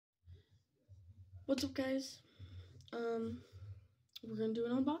What's up, guys? We're gonna do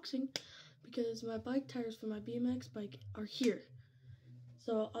an unboxing because my bike tires for my BMX bike are here.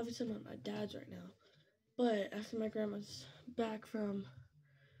 So obviously I'm at my dad's right now, but after my grandma's back from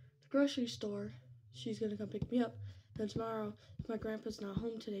the grocery store, she's gonna come pick me up. Then tomorrow, if my grandpa's not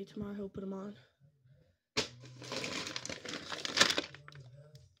home today, tomorrow he'll put them on.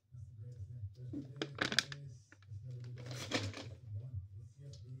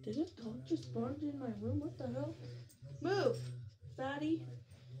 Did a dog just barge in my room? What the hell? Move, fatty!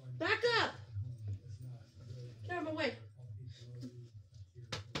 Back up! Get out of my way!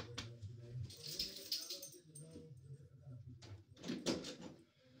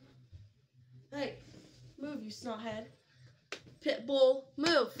 Hey, move, you snothead. Pitbull,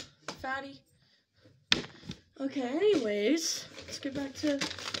 move, fatty. Okay, anyways, let's get back to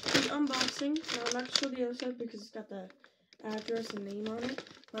the unboxing. Now, I'm not going to show the other side because it's got the address and name on it.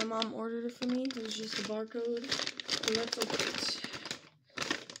 My mom ordered it for me. It was just a barcode. So let's open it.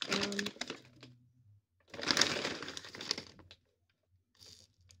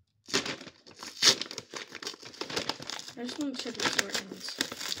 I just want to check the where it ends.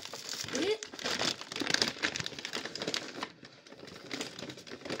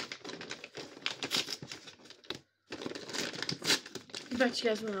 I bet you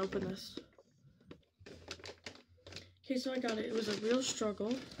guys want to open this. Okay, so I got it. It was a real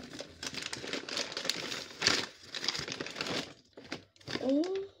struggle.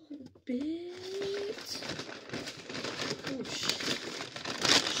 Oh, bit. Oh,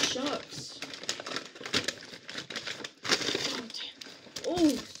 shucks. Oh, damn.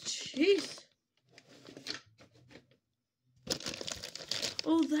 Oh, jeez.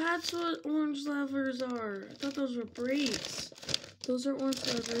 Oh, that's what orange levers are. I thought those were brakes. Those are orange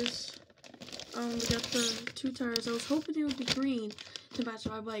levers. We got the 2 tires. I was hoping they would be green to match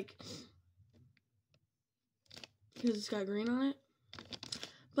my bike because it's got green on it,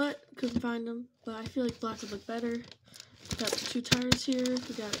 but couldn't find them. But I feel like black would look better. We got the 2 tires here.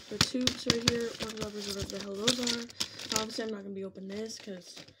 We got the tubes right here, orange levers, whatever the hell those are. Obviously, I'm not gonna be opening this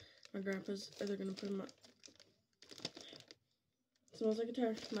because my grandpa's either gonna put them on. Smells like a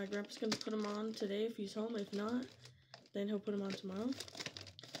tire. My grandpa's gonna put them on today if he's home. If not, then he'll put them on tomorrow.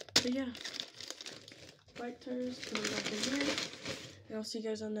 But yeah, bike tires, put them back in here, and I'll see you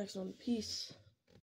guys on the next one. Peace.